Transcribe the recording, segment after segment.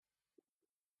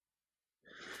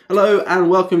Hello and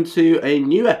welcome to a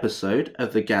new episode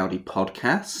of the Gaudie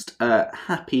podcast.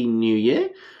 Happy New Year.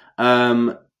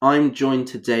 I'm joined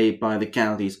today by the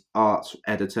Gaudie's art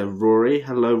editor, Rory.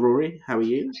 Hello, Rory. How are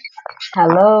you?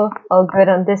 Hello, all good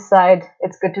on this side.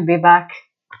 It's good to be back.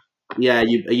 Yeah,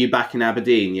 are you back in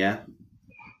Aberdeen, yeah?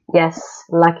 Yes,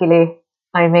 luckily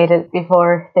I made it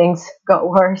before things got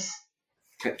worse.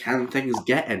 Can things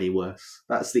get any worse?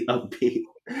 That's the upbeat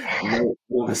note I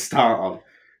want to start on.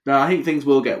 No, I think things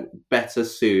will get better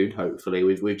soon, hopefully.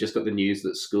 We've just got the news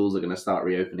that schools are going to start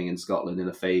reopening in Scotland in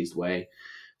a phased way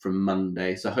from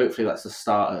Monday. So hopefully that's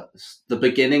the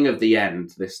beginning of the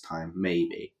end this time,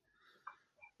 maybe.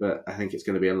 But I think it's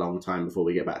going to be a long time before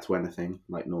we get back to anything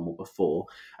like normal before.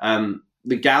 The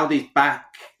Gaudie's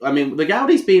back. I mean, the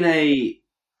Gaudie's been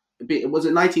was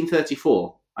it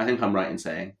 1934? I think I'm right in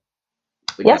saying.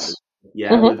 The Gaudie. Yes.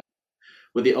 Yeah, Mm-hmm.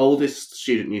 with the oldest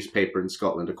student newspaper in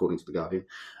Scotland, according to the Guardian,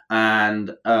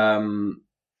 and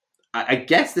I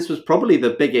guess this was probably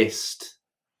the biggest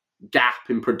gap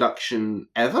in production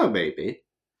ever. Maybe.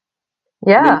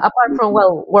 I Yeah, mean, apart from,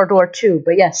 World War II,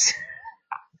 but yes.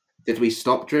 did we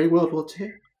stop during World War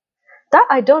II? That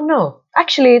I don't know.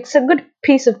 Actually, it's a good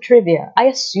piece of trivia. I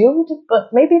assumed, but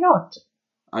maybe not.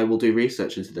 I will do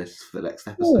research into this for the next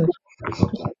episode.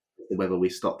 Hmm. Whether we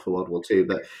stopped for World War II,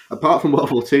 but apart from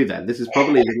World War II, then this is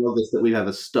probably the longest that we've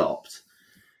ever stopped,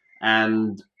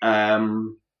 and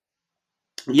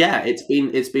yeah, it's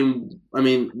been. I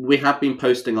mean, we have been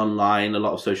posting online a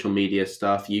lot of social media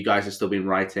stuff. You guys have still been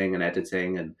writing and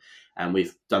editing, and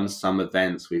we've done some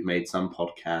events, we've made some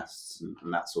podcasts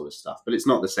and that sort of stuff. But it's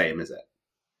not the same, is it?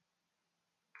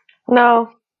 No.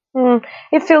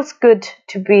 It feels good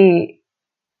to be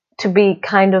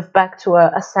kind of back to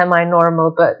a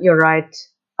semi-normal, but you're right.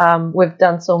 We've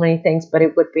done so many things, but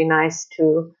it would be nice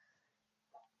to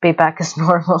be back as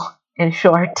normal, in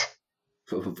short.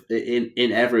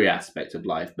 In every aspect of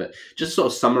life. But just sort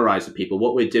of summarize for people,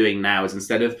 what we're doing now is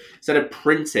instead of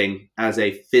printing as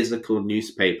a physical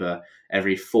newspaper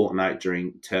every fortnight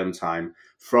during term time,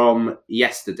 from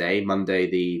yesterday, Monday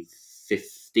the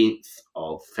 15th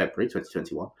of February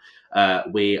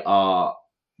 2021, we are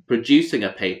producing a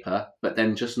paper but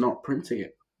then just not printing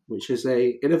it, which is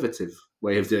a innovative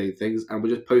way of doing things, and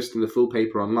we're just posting the full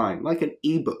paper online like an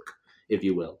ebook, if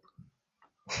you will.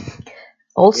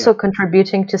 Also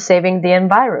contributing to saving the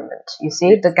environment. You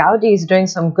see, the Gaudi is doing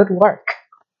some good work.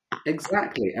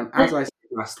 Exactly. And as I said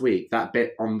last week, that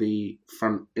bit on the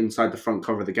front, inside the front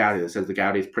cover of the Gaudi that says the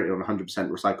Gaudi is printed on 100%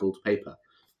 recycled paper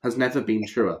has never been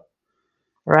truer.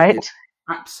 Right? It's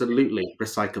absolutely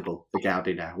recyclable, the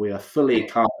Gaudi now. We are fully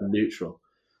carbon neutral.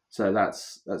 So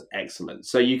that's excellent.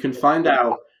 So you can find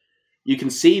out, you can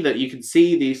see the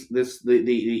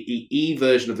e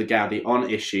version of the Gaudi on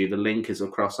issue. The link is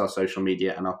across our social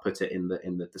media, and I'll put it in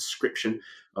the description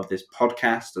of this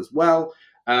podcast as well.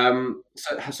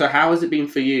 So how has it been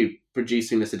for you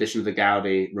producing this edition of the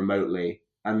Gaudi remotely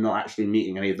and not actually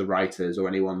meeting any of the writers or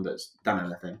anyone that's done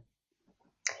anything?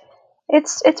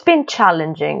 It's been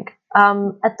challenging.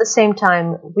 At the same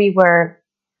time, we were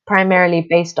primarily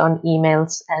based on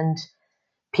emails, and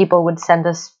people would send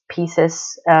us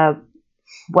pieces,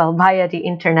 via the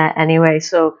internet anyway.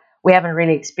 So we haven't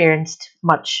really experienced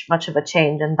much of a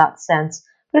change in that sense.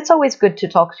 But it's always good to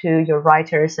talk to your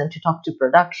writers and to talk to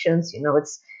productions. You know,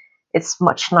 it's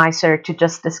much nicer to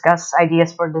just discuss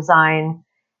ideas for design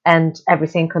and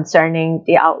everything concerning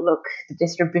the outlook, the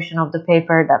distribution of the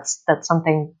paper. That's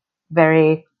something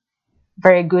very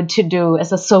very good to do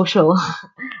as a social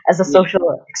as a Yeah,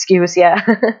 social excuse. Yeah.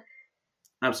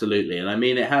 absolutely. And I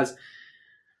mean, it has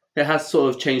sort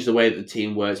of changed the way that the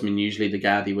team works. I mean, usually the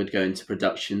Gaudi would go into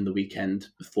production the weekend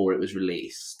before it was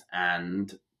released,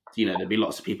 and there'd be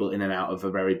lots of people in and out of a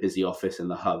very busy office in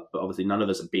the hub. But obviously, none of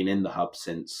us have been in the hub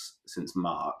since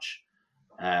March.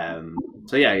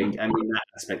 So yeah, I mean that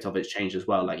aspect of it's changed as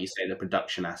well. Like you say, the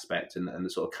production aspect and the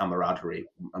sort of camaraderie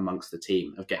amongst the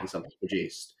team of getting something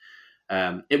produced.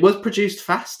 It was produced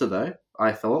faster though,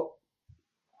 I thought.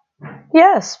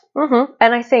 Yes.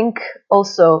 And I think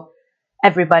also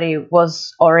everybody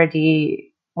was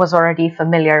already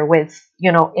familiar with,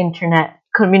 internet,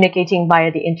 communicating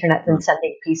via the internet and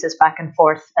sending pieces back and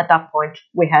forth. At that point,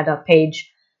 we had a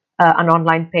page, an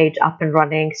online page up and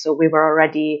running, so we were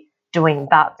already doing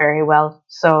that very well.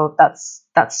 So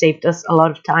that saved us a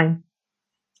lot of time.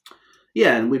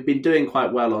 Yeah, and we've been doing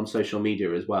quite well on social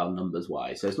media as well, numbers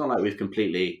wise. So it's not like we've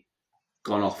completely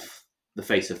gone off the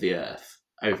face of the earth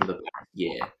over the past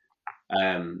year.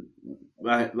 Um,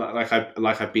 like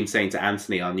I've been saying to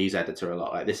Anthony, our news editor, a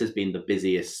lot. Like this has been the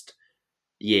busiest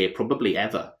year probably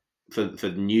ever for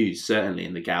the news, certainly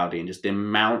in the Gaudie, and just the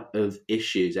amount of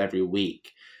issues every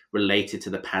week related to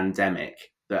the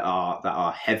pandemic that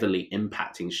are heavily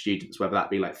impacting students, whether that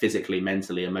be like physically,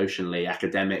 mentally, emotionally,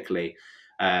 academically.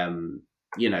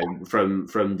 You know,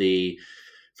 from the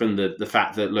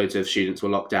fact that loads of students were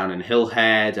locked down in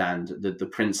Hillhead, and the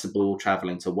principal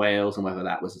travelling to Wales, and whether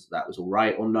that was all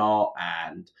right or not,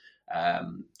 and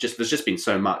just there's just been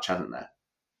so much, hasn't there?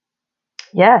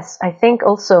 Yes, I think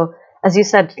also, as you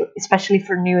said, especially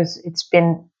for news, it's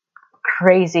been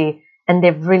crazy. And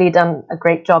they've really done a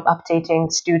great job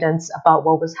updating students about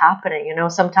what was happening. You know,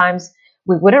 sometimes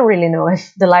we wouldn't really know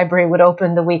if the library would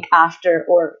open the week after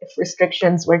or if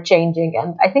restrictions were changing.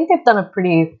 And I think they've done a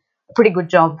pretty good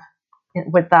job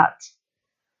with that.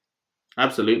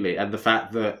 Absolutely, and the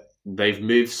fact that they've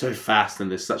moved so fast, and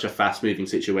there's such a fast-moving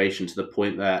situation to the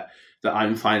point that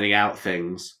I'm finding out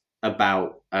things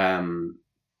about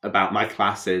my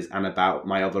classes and about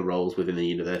my other roles within the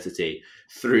university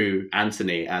through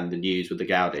Anthony and the news with the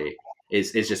Gaudi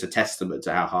is just a testament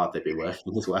to how hard they've been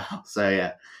working as well. So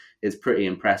yeah, it's pretty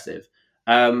impressive.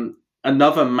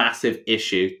 Another massive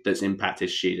issue that's impacted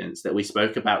students that we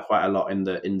spoke about quite a lot in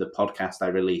the podcast I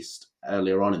released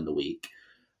earlier on in the week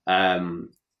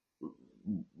um,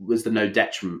 was the no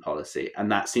detriment policy,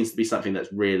 and that seems to be something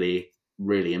that's really,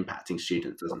 really impacting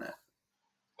students, doesn't it?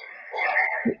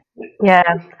 Yeah,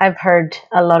 I've heard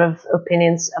a lot of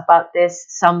opinions about this,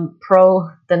 some pro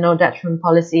the no detriment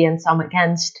policy and some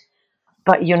against.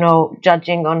 But, you know,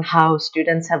 judging on how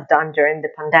students have done during the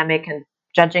pandemic and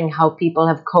judging how people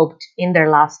have coped in their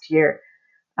last year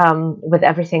with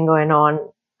everything going on,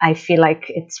 I feel like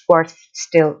it's worth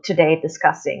still today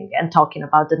discussing and talking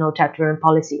about the no detriment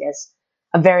policy as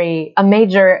a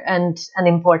major and an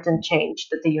important change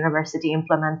that the university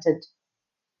implemented.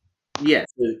 Yeah.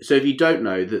 So if you don't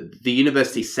know, the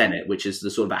University Senate, which is the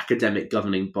sort of academic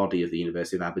governing body of the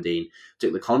University of Aberdeen,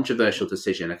 took the controversial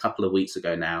decision a couple of weeks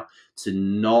ago now to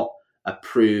not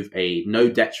approve a no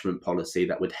detriment policy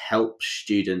that would help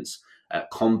students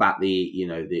combat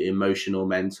the emotional,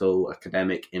 mental,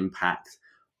 academic impact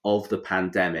of the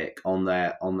pandemic on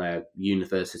their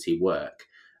university work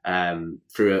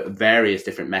through various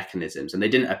different mechanisms, and they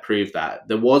didn't approve that.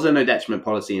 There was a no detriment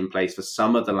policy in place for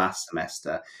some of the last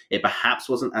semester. It perhaps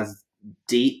wasn't as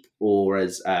deep or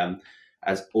as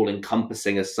all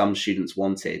encompassing as some students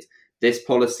wanted. This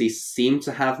policy seemed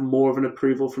to have more of an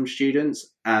approval from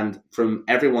students, and from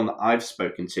everyone that I've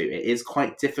spoken to, it is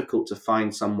quite difficult to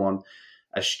find someone,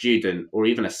 a student or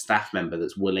even a staff member,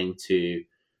 that's willing to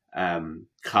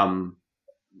come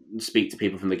speak to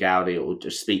people from the Gaudi or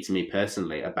just speak to me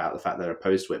personally about the fact they're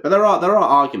opposed to it. But there are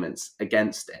arguments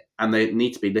against it, and they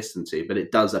need to be listened to. But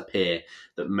it does appear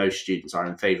that most students are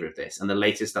in favour of this. And the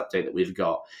latest update that we've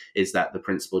got is that the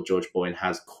principal, George Boyne,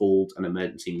 has called an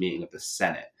emergency meeting of the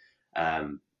Senate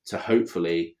to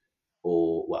hopefully,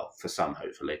 or well, for some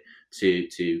hopefully,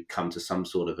 to come to some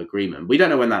sort of agreement. We don't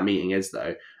know when that meeting is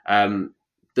though.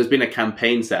 There's been a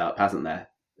campaign set up, hasn't there,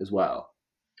 as well?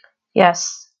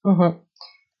 Yes.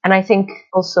 And I think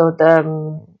also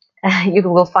you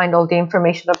will find all the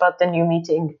information about the new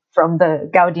meeting from the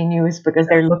Gaudi News because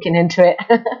they're looking into it.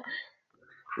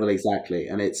 Well, exactly,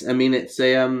 and it's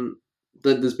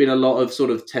there's been a lot of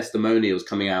sort of testimonials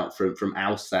coming out from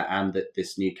ALSA and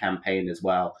this new campaign as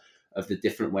well, of the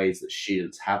different ways that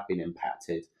students have been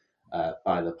impacted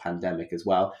by the pandemic as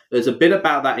well. There's a bit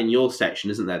about that in your section,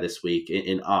 isn't there, this week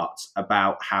in arts,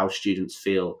 about how students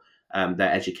feel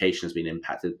their education has been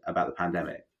impacted about the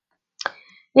pandemic.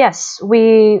 Yes,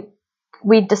 we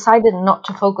decided not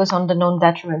to focus on the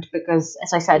non-detriment because,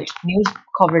 as I said, news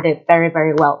covered it very,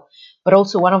 very well. But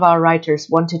also, one of our writers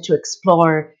wanted to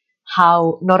explore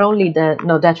how not only the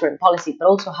no-detriment policy, but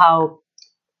also how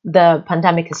the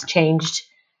pandemic has changed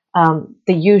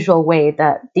the usual way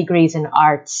that degrees in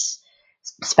arts,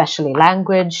 especially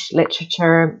language,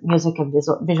 literature, music, and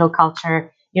visual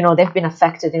culture, you know, they've been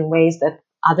affected in ways that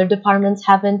other departments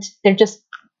haven't. They're just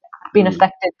been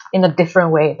affected in a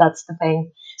different way. That's the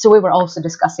thing. So we were also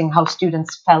discussing how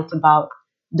students felt about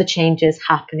the changes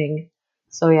happening.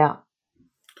 So yeah.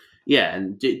 Yeah,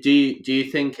 and do you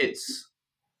think it's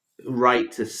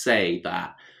right to say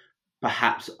that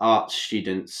perhaps art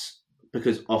students,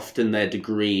 because often their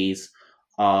degrees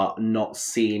are not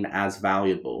seen as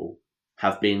valuable,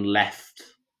 have been left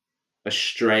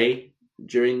astray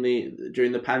during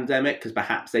the pandemic because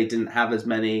perhaps they didn't have as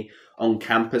many on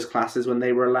campus classes when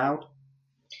they were allowed?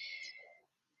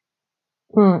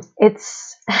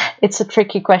 It's a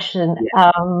tricky question.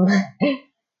 Yeah.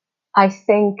 I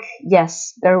think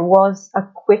yes, there was a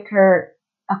quicker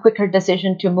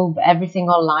decision to move everything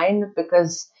online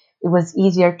because it was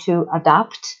easier to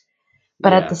adapt.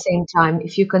 But at the Yeah, same time,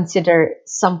 if you consider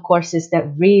some courses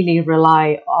that really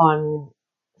rely on,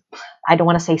 I don't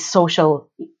want to say social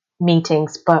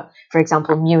meetings, but for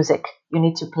example, music, you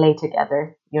need to play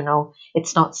together.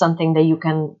 It's not something that you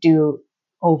can do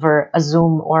over a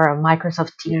Zoom or a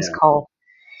Microsoft Teams yeah, call.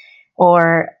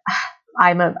 Or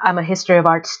I'm a history of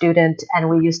art student, and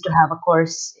we used to have a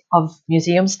course of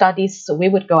museum studies. So we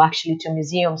would go actually to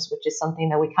museums, which is something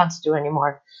that we can't do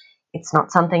anymore. It's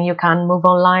not something you can move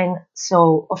online.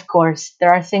 So of course,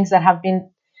 there are things that have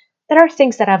been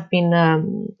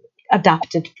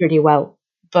adapted pretty well,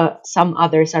 but some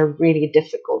others are really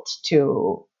difficult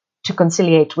to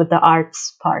conciliate with the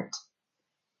arts part.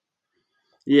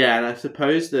 yeah. And I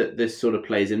suppose that this sort of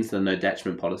plays into the no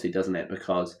detriment policy, doesn't it?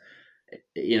 Because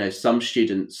some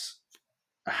students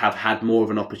have had more of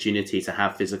an opportunity to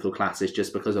have physical classes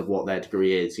just because of what their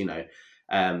degree is.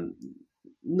 Um,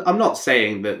 I'm not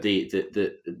saying that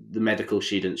the medical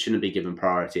students shouldn't be given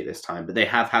priority at this time, but they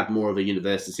have had more of a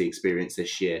university experience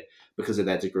this year because of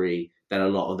their degree than a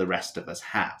lot of the rest of us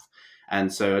have.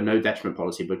 And so a no detriment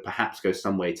policy would perhaps go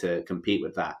some way to compete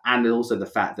with that. And also the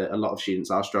fact that a lot of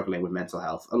students are struggling with mental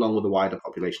health, along with the wider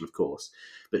population, of course.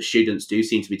 But students do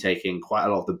seem to be taking quite a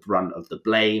lot of the brunt of the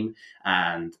blame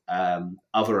and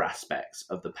other aspects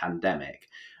of the pandemic.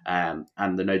 And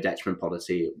the no detriment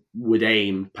policy would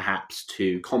aim perhaps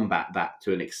to combat that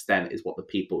to an extent, is what the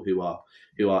people who are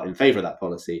in favour of that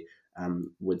policy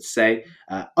would say.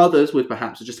 Others would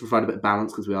perhaps, just to provide a bit of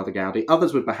balance because we are the Gaudie,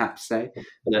 others would perhaps say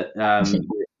that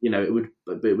it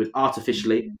would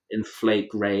artificially inflate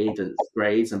grades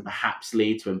and perhaps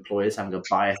lead to employers having a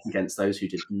bias against those who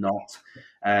did not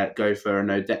go for a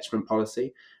no detriment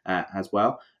policy as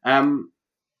well.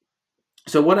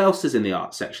 So what else is in the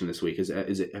arts section this week? Is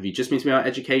it? Have you just been to me about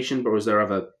education, or is there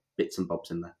other bits and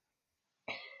bobs in there?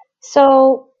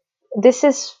 So this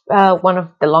is one of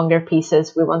the longer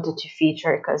pieces we wanted to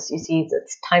feature because you see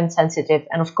it's time sensitive,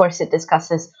 and of course it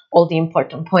discusses all the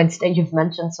important points that you've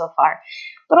mentioned so far.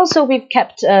 But also we've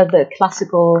kept the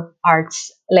classical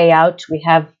arts layout. We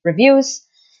have reviews,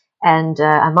 and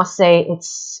I must say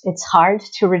it's hard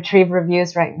to retrieve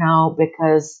reviews right now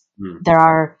because Hmm. there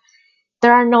are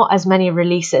not as many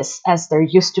releases as there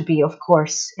used to be, of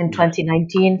course, in Yeah.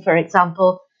 2019, for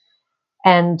example.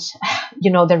 And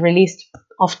they're released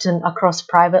often across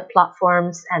private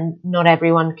platforms, and not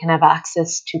everyone can have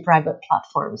access to private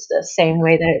platforms the same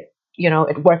way that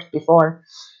it worked before.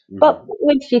 But Hmm.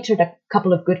 we've featured a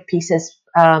couple of good pieces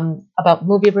about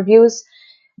movie reviews.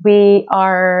 We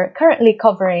are currently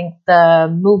covering the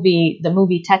movie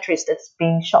Tetris that's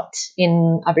being shot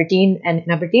in Aberdeen and in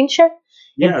Aberdeenshire.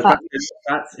 In Yeah, fact,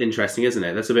 that's interesting, isn't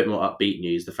it? That's a bit more upbeat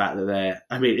news. The fact that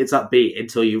I mean, it's upbeat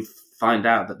until you find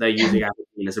out that they're using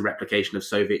Aberdeen as a replication of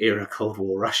Soviet era Cold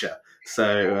War Russia.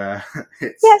 So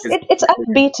it's, yes, it's it's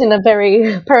upbeat in a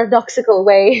very paradoxical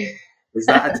way. is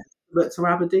that a testament to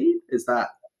Aberdeen? Is that,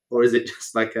 or is it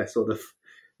just like a sort of,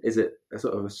 is it a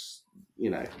sort of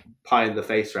pie in the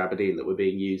face for Aberdeen that we're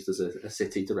being used as a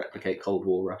city to replicate Cold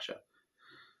War Russia?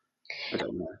 I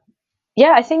don't know.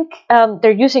 Yeah, I think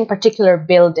they're using particular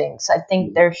buildings. I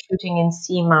think they're shooting in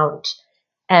Seamount,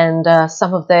 and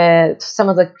some of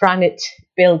the granite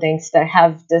buildings that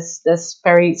have this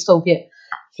very Soviet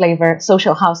flavor,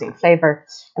 social housing flavor.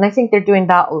 And I think they're doing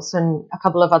that also in a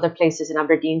couple of other places in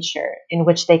Aberdeenshire, in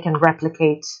which they can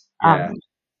replicate. Yeah,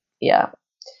 Yeah,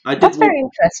 I did that's walk very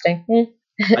interesting.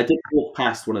 I did walk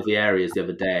past one of the areas the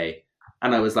other day,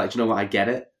 and I was like, do you know what? I get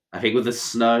it. I think with the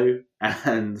snow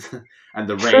and and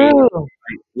the rain, True.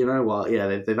 you know what? Yeah,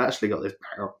 they've actually got this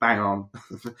bang on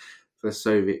for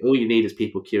Soviet. All you need is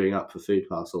people queuing up for food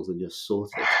parcels, and you're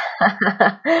sorted.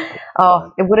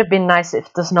 Oh, it would have been nice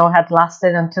if the snow had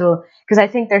lasted until, because I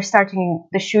think they're starting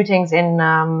the shootings in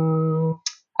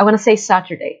I want to say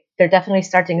Saturday. They're definitely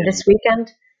starting Yeah. this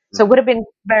weekend. So it would Mhm. have been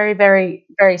very, very,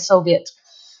 very Soviet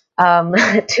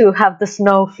to have the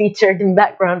snow featured in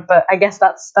background. But I guess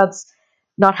that's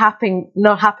not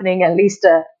happening at least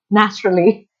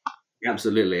naturally.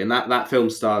 Absolutely, and that film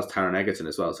stars Taron Egerton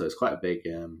as well, so it's quite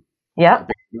Yeah. a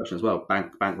big production as well,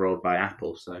 bankrolled by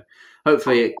Apple. So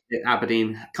hopefully,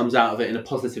 Aberdeen comes out of it in a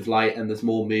positive light, and there's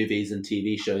more movies and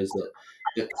TV shows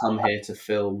that come here to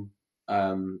film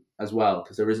as well,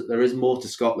 because there is more to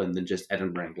Scotland than just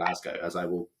Edinburgh and Glasgow, as I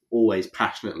will always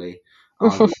passionately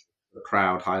argue, the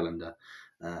proud Highlander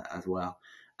as well.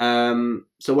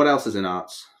 So what else is in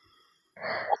arts?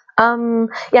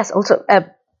 Yes, also,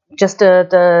 just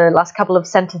the last couple of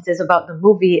sentences about the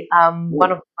movie.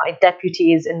 One Ooh, of my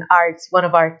deputies in arts, one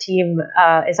of our team,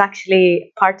 is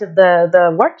actually part of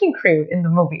the working crew in the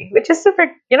movie, which is super.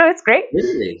 It's great.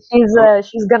 really? She's Oh, uh,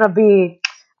 she's gonna be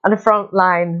on the front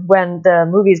line when the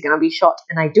movie is going to be shot.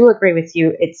 And I do agree with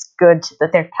you. It's good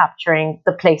that they're capturing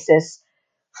the places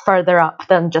further up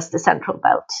than just the central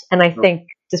belt. And I think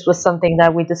this was something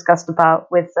that we discussed about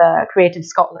with Creative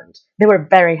Scotland. They were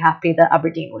very happy that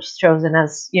Aberdeen was chosen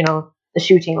as, the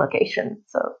shooting location.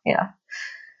 So yeah.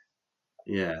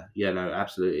 Yeah, no,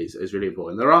 absolutely, it's really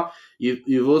important.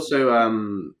 You've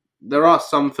also there are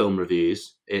some film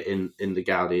reviews in the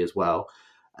Gaudie as well.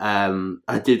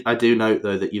 I do note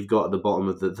though that you've got at the bottom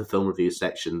of the film review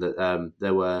section that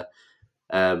there were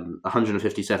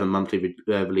 157 monthly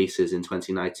releases in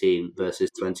 2019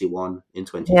 versus 21 in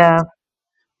 2020, Yeah.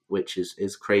 which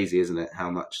is crazy, isn't it? How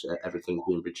much everything's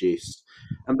been reduced,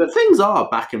 but things are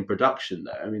back in production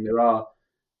though. I mean, there are.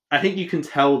 I think you can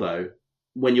tell though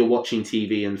when you're watching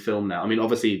TV and film now. I mean,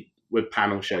 obviously with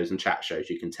panel shows and chat shows,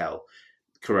 you can tell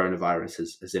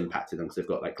coronavirus has impacted them because they've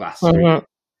got like glass screen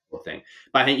Mm-hmm. thing.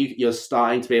 But I think you're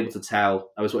starting to be able to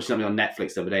tell. I was watching something on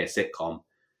Netflix the other day, a sitcom,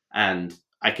 and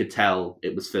I could tell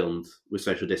it was filmed with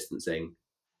social distancing.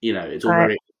 It's all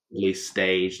Right. very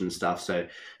staged and stuff. So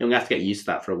you're gonna have to get used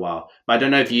to that for a while. But I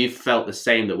don't know if you felt the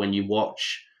same that when you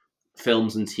watch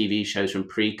films and TV shows from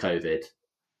pre-COVID,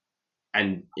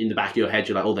 and in the back of your head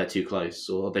you're like, oh, they're too close,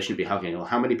 or they shouldn't be hugging, or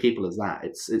how many people is that?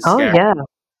 It's Oh, scary. yeah.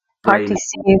 Brain. Party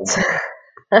scenes,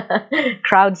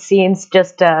 crowd scenes,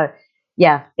 just,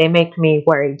 yeah, they make me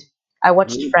worried. I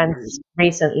watched Friends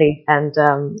recently, and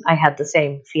I had the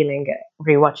same feeling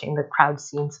rewatching the crowd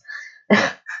scenes.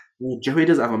 Well, Joey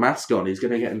doesn't have a mask on. He's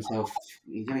gonna get himself.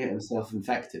 He's gonna get himself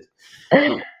infected.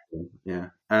 Not, yeah.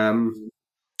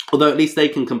 Although at least they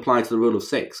can comply to the rule of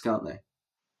six, can't they?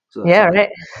 So that's Yeah,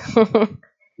 something. right.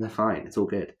 They're fine. It's all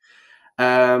good.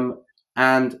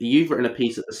 And you've written a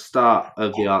piece at the start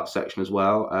of the art section as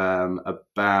well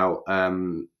about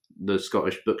the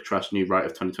Scottish Book Trust New Right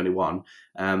of 2021. Do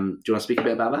you want to speak a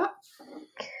bit about that?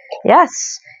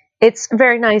 Yes, it's a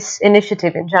very nice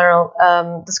initiative in general.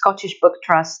 The Scottish Book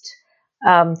Trust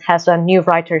has a new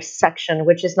writers section,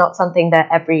 which is not something that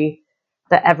every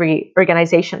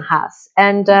organization has.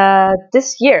 And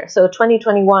this year, so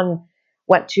 2021,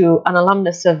 went to an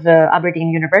alumnus of Aberdeen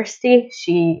University.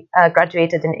 She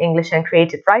graduated in English and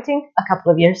creative writing a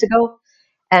couple of years ago,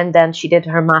 and then she did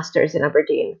her master's in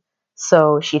Aberdeen.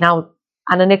 So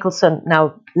Anna Nicholson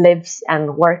now lives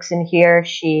and works in here.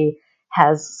 She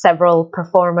has several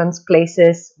performance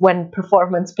places. When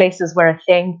performance places were a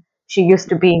thing, she used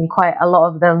to be in quite a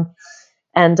lot of them.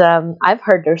 And I've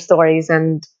heard their stories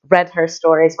and read her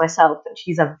stories myself. And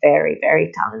she's a very,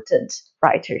 very talented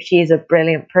writer. She is a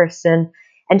brilliant person.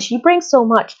 And she brings so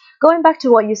much. Going back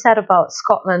to what you said about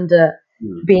Scotland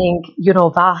being,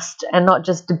 vast and not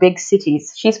just the big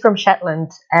cities. She's from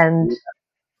Shetland, and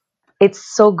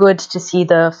it's so good to see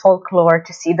the folklore,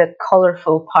 to see the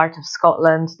colorful part of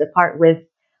Scotland, the part with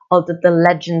all the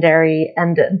legendary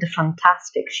and the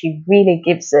fantastic. She really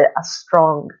gives it a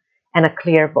strong and a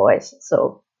clear voice.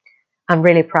 So I'm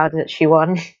really proud that she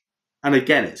won. And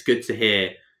again, it's good to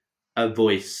hear a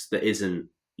voice that isn't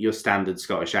your standard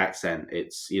Scottish accent.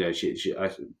 It's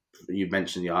you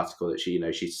mentioned the article that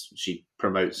she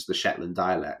promotes the Shetland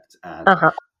dialect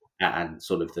Uh-huh. and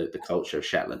sort of the culture of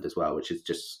Shetland as well, which is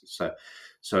just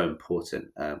so important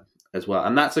as well.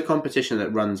 And that's a competition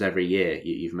that runs every year.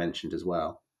 You've mentioned as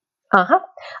well. Uh-huh.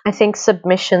 I think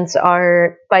submissions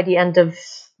are by the end of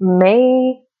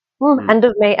May, end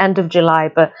of May, end of July,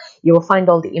 but you will find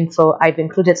all the info. I've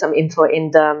included some info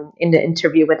in the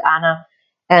interview with Anna,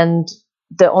 and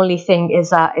the only thing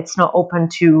is that it's not open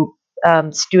to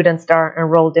students that are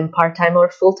enrolled in part-time or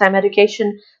full-time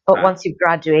education. But once you've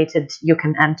graduated, you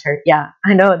can enter. Yeah,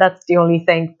 I know that's the only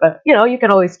thing, but you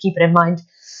can always keep it in mind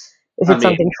if it's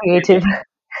something creative.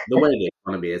 The way the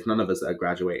economy is, none of us are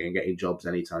graduating and getting jobs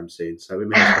anytime soon, so we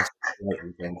may as well start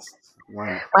writing things.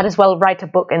 Why not? Might as well write a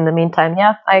book in the meantime.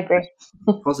 Yeah, I agree.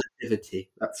 Positivity.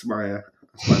 That's my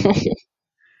motto.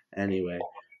 Anyway,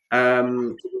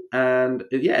 and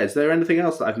yeah, is there anything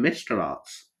else that I've missed from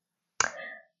arts?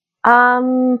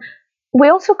 We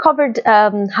also covered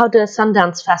how the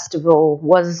Sundance Festival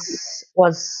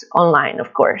was online,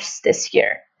 of course, this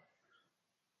year.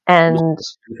 Was And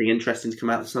anything interesting to come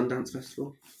out of the Sundance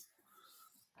Festival?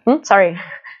 sorry.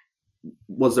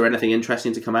 Was there anything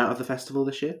interesting to come out of the festival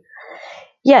this year?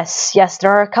 Yes,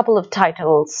 there are a couple of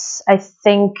titles. I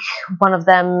think one of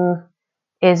them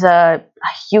is a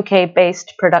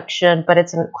UK-based production, but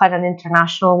it's quite an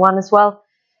international one as well.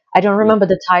 I don't remember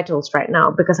the titles right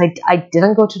now because I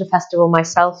didn't go to the festival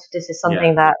myself. This is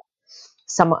something that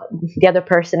the other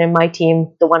person in my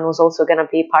team, the one who's also going to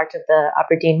be part of the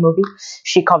Aberdeen movie,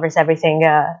 she covers everything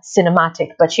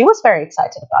cinematic, but she was very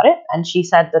excited about it, and she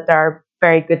said that there are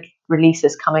very good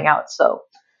releases coming out. So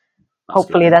That's good.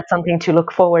 hopefully that's something to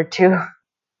look forward to.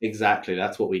 Exactly.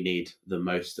 That's what we need the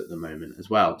most at the moment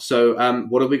as well. So,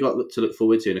 what have we got to look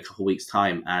forward to in a couple of weeks'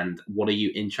 time? And what are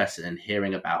you interested in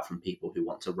hearing about from people who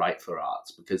want to write for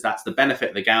arts? Because that's the benefit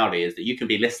of the Gaudie, is that you can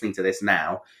be listening to this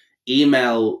now,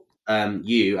 email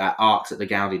you at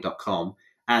arts@thegaudie.com,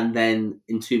 and then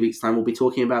in 2 weeks' time, we'll be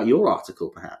talking about your article,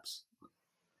 perhaps.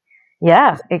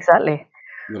 Yeah, exactly.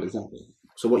 Well, exactly.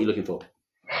 So, what are you looking for?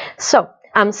 So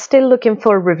I'm still looking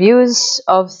for reviews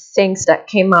of things that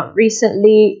came out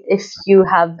recently. If you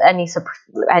have any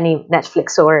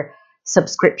Netflix or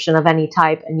subscription of any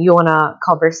type and you want to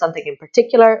cover something in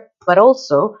particular, but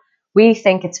also we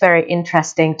think it's very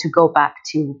interesting to go back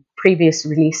to previous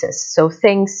releases. So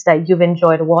things that you've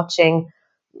enjoyed watching,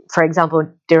 for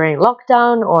example, during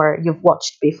lockdown, or you've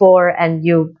watched before and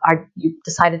you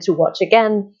decided to watch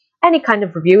again. Any kind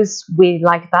of reviews, we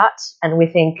like that, and we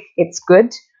think it's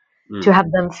good to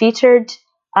have them featured.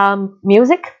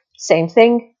 Music, same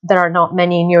thing. There are not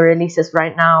many new releases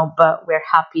right now, but we're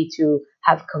happy to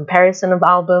have comparison of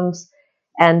albums.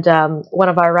 And one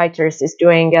of our writers is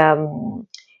doing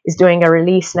a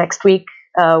release next week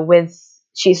with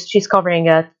she's covering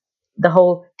the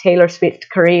whole Taylor Swift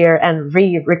career and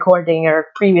re-recording her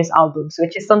previous albums,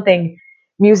 which is something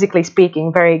musically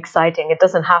speaking very exciting. It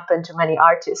doesn't happen to many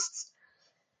artists.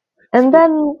 And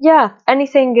then, yeah,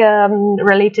 anything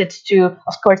related to,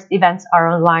 of course, events are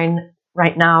online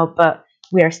right now, but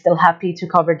we are still happy to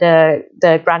cover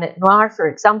the Granite Noir, for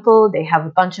example. They have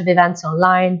a bunch of events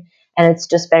online, and it's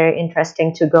just very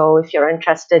interesting to go if you're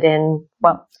interested in,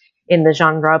 well, in the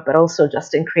genre, but also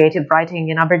just in creative writing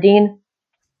in Aberdeen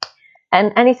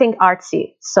and anything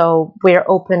artsy. So we're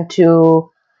open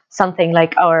to something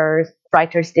like our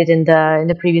writers did in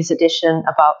the previous edition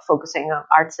about focusing on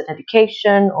arts and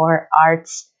education, or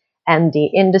arts and the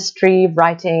industry,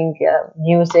 writing,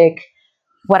 music,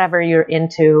 whatever you're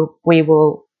into. We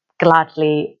will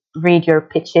gladly read your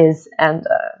pitches and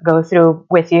go through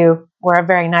with you. We're a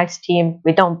very nice team.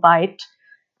 We don't bite.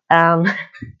 Um,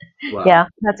 Well, yeah,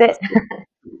 that's it.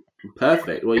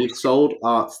 perfect. Well, you've sold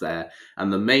arts there.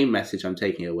 And the main message I'm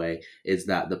taking away is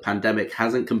that the pandemic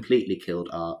hasn't completely killed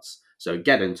arts. So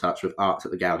get in touch with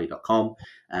arts@thegaudi.com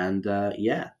and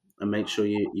and make sure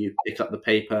you pick up the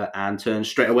paper and turn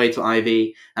straight away to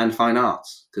Ivy and Fine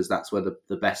Arts, because that's where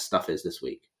the best stuff is this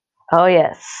week. Oh,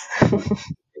 yes.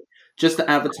 Just to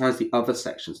advertise the other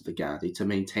sections of the Gaudi to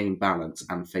maintain balance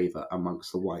and favour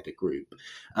amongst the wider group.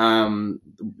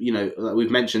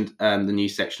 We've mentioned the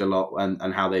news section a lot,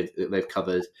 and how they've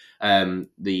covered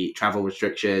the travel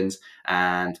restrictions,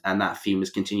 and that theme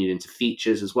has continued into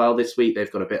features as well this week.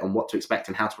 They've got a bit on what to expect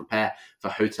and how to prepare for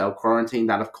hotel quarantine.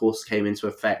 That, of course, came into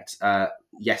effect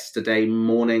yesterday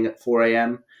morning at 4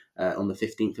 a.m. On the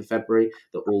 15th of February,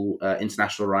 that all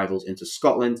international arrivals into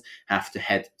Scotland have to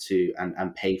head to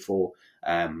and pay for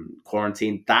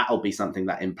quarantine. That'll be something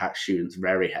that impacts students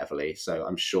very heavily. So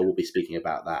I'm sure we'll be speaking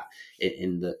about that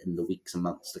in the weeks and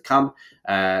months to come.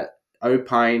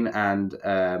 Opine and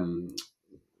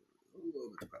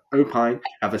Opine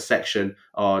have a section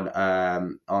on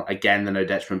again the no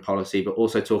detriment policy, but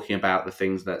also talking about the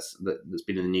things that's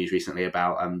been in the news recently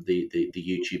about the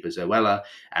YouTuber Zoella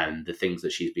and the things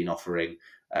that she's been offering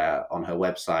on her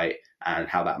website, and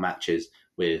how that matches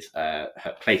with her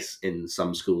place in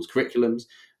some schools' curriculums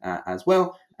as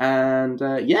well. And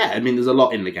I mean, there's a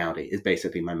lot in the Gaudi, is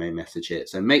basically my main message here.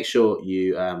 So make sure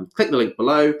you click the link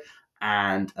below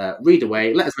and read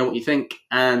away. Let us know what you think.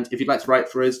 And if you'd like to write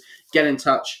for us, get in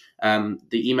touch.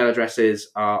 The email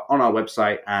addresses are on our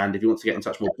website. And if you want to get in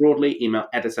touch more broadly, email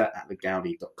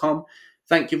editor@thegaudi.com.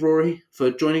 Thank you, Rory,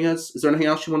 for joining us. Is there anything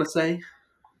else you want to say?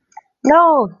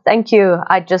 No, thank you.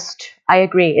 I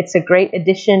agree. It's a great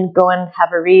edition. Go and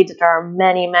have a read. There are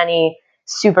many, many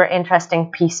super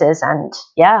interesting pieces. And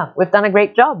yeah, we've done a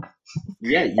great job.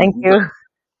 Yeah, Thank you.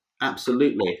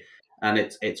 absolutely. And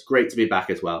it's great to be back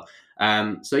as well.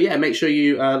 Make sure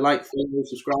you like, follow,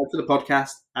 subscribe to the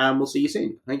podcast, and we'll see you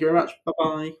soon. Thank you very much.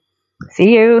 Bye-bye.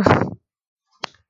 See you.